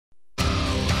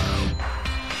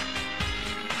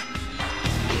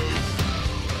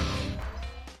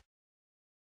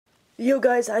Yo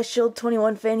guys,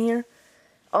 iShield21 fan here.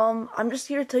 I'm just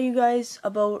here to tell you guys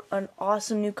about an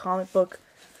awesome new comic book,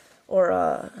 or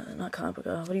not comic book,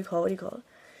 what do you call it?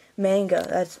 Manga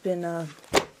that's been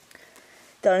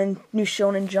done in New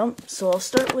Shonen Jump. So I'll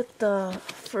start with the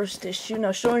first issue.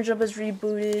 Now Shonen Jump is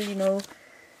rebooted, you know,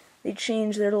 they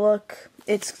changed their look.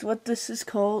 It's what this is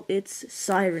called. It's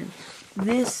psyren.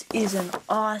 This is an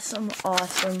awesome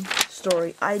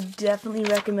story. I definitely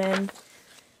recommend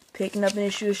picking up an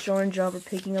issue of Shonen Jump or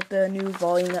picking up the new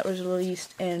volume that was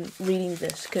released and reading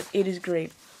this, because it is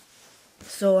great.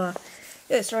 So,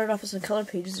 yeah, it started off with some color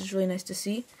pages. It's really nice to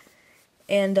see.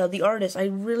 And the artist, I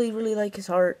really like his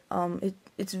art.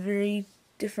 It's very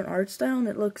different art style, and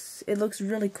it looks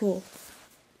really cool.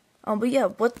 But yeah,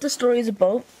 what the story is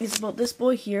about this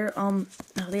boy here. Now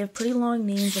they have pretty long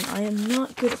names, and I am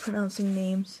not good at pronouncing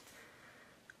names.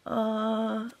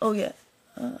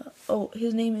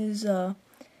 His name is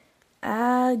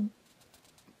I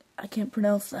can't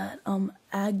pronounce that.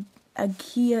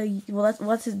 Akia. Well,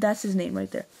 that's his name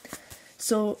right there.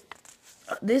 So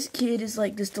this kid is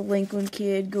like this delinquent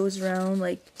kid, goes around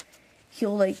like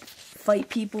he'll like fight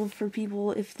people for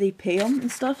people if they pay him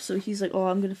and stuff. So he's like, oh,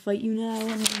 I'm gonna fight you now,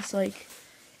 and it's like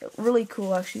really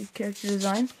cool actually, character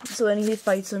design. So then he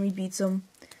fights him, he beats him,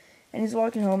 and he's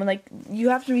walking home, and like you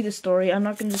have to read the story. I'm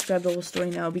not gonna describe the whole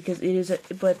story now because it is a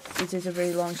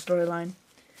very long storyline.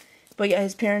 But yeah,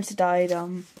 his parents died.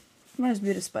 Reminds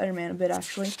me of Spider-Man a bit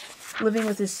actually. Living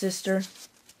with his sister.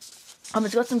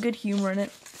 It's got some good humor in it.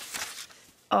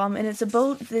 And it's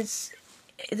about this.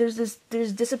 There's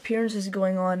disappearances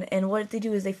going on, and what they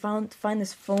do is they find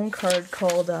this phone card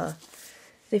called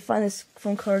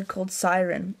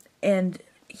psyren, and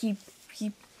you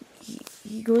can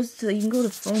go to the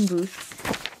phone booth,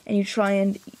 and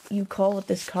you call with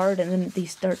this card, and then they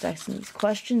start asking these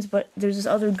questions. But there's this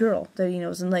other girl that he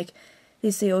knows, and like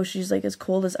they say, oh, she's like as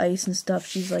cold as ice and stuff.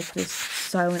 She's like this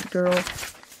silent girl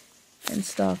and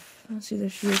stuff. Let's see, there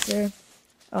she is there.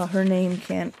 Her name,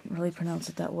 can't really pronounce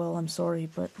it that well, I'm sorry,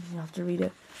 but you have to read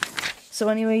it. So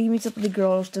anyway, he meets up with the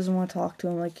girl, she doesn't want to talk to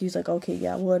him, like, he's like, okay,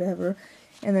 yeah, whatever.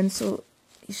 And then, so,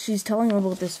 she's telling him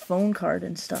about this phone card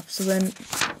and stuff, so then,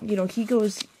 you know, he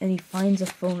goes and he finds a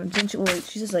phone, and then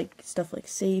she says, like, stuff like,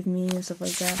 save me, and stuff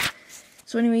like that.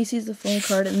 So anyway, he sees the phone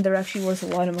card, and they're actually worth a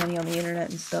lot of money on the internet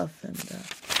and stuff, and,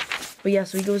 but yeah,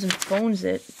 so he goes and phones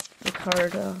it, the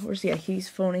card, he's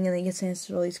phoning, and then he gets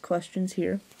answered all these questions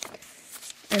here.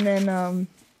 And then, where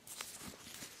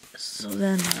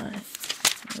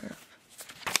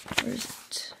is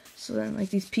it? So then, like,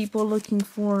 these people looking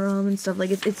for him and stuff.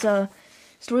 Like, it's a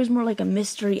story's more like a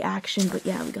mystery action, but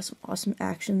yeah, we got some awesome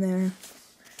action there.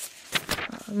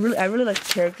 I really like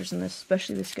the characters in this,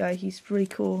 especially this guy. He's pretty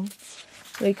cool.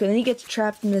 Really cool. And he gets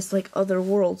trapped in this, like, other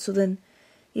world. So then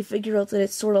you figure out that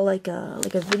it's sort of like a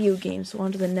video game. So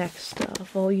on to the next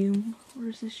volume.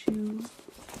 Where's issue?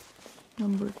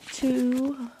 Number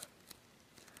 2.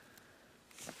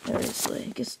 There it is. Like,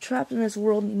 he gets trapped in this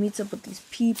world and he meets up with these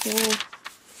people,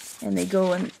 and they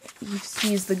go and he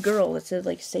sees the girl that says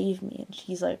like save me, and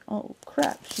she's like, oh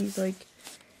crap, she's like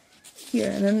here.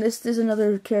 And then there's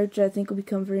another character I think will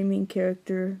become a very main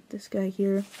character, this guy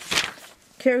here.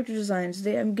 Character designs,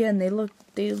 they're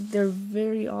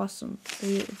very awesome.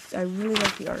 I really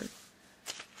like the art.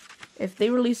 If they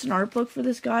released an art book for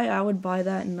this guy, I would buy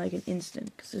that in like an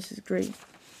instant, because this is great.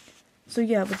 So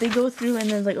yeah, but they go through, and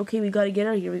then like, okay, we gotta get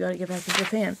out of here, we gotta get back to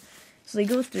Japan. So they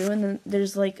go through, and then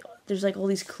there's like all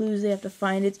these clues they have to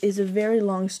find. It's a very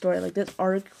long story. Like, this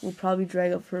arc will probably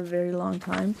drag out for a very long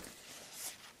time.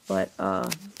 But so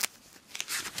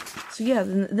yeah,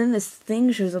 then this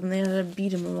thing shows up, and they end up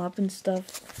beating him up and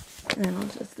stuff. And then on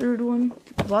to the third one.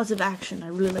 Lots of action. I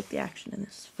really like the action in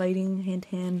this. Fighting,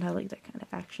 hand-to-hand, I like that kind of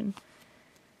action.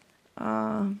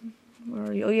 Where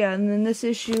are you? Oh yeah, and then this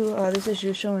issue of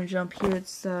Shonen Jump here,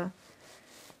 it's the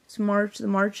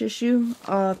March issue.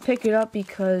 Pick it up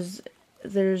because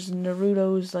there's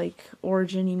Naruto's like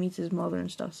origin. He meets his mother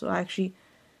and stuff. So I actually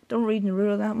don't read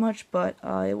Naruto that much, but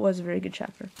it was a very good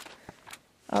chapter.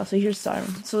 So here's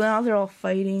psyren. So now they're all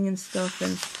fighting and stuff,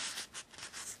 and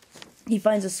he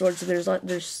finds a sword. So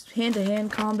there's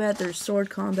hand-to-hand combat, there's sword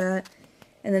combat,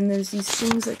 and then there's these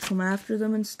things that come after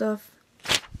them and stuff.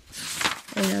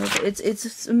 You know,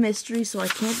 it's a mystery, so I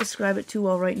can't describe it too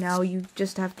well right now. You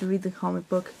just have to read the comic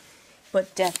book.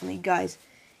 But definitely, guys,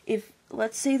 if,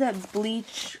 let's say that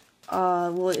Bleach,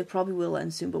 well, it probably will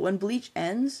end soon, but when Bleach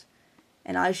ends,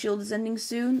 and iShield is ending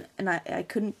soon, and I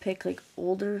couldn't pick, like,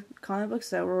 older comic books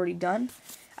that were already done,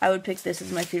 I would pick this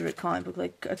as my favorite comic book.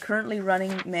 Like, a currently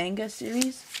running manga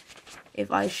series, if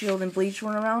iShield and Bleach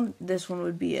weren't around, this one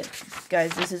would be it.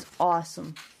 Guys, this is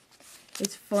awesome.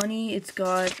 It's funny, it's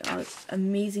got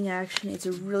amazing action, it's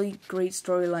a really great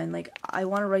storyline. Like, I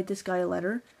want to write this guy a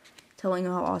letter telling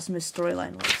him how awesome his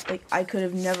storyline was. Like, I could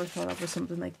have never thought up with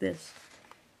something like this.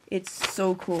 It's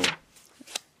so cool.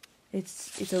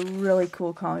 It's a really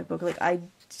cool comic book. Like, I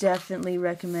definitely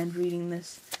recommend reading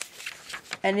this.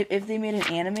 And if they made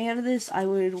an anime out of this, I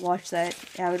would watch that.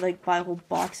 I would, like, buy a whole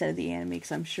box set of the anime,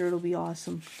 because I'm sure it'll be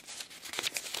awesome.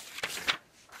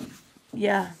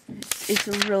 Yeah, it's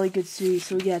a really good series.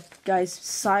 So, yeah, guys,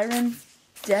 psyren,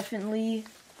 definitely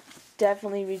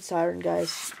read psyren,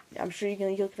 guys. I'm sure you can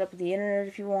look it up on the internet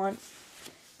if you want.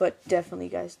 But definitely,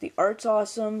 guys, the art's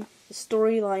awesome. The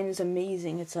storyline is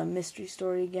amazing. It's a mystery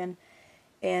story again.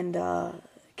 And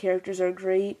characters are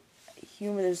great.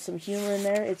 There's some humor in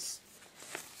there. It's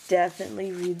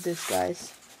definitely read this,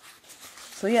 guys.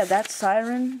 So yeah, that's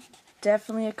psyren.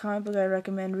 Definitely a comic book I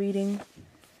recommend reading.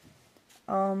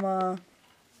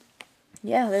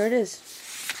 Yeah, there it is.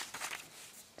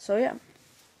 So yeah,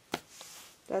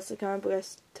 that's the comic book I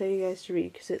tell you guys to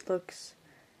read, because it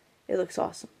looks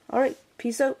awesome. Alright,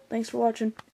 peace out. Thanks for watching.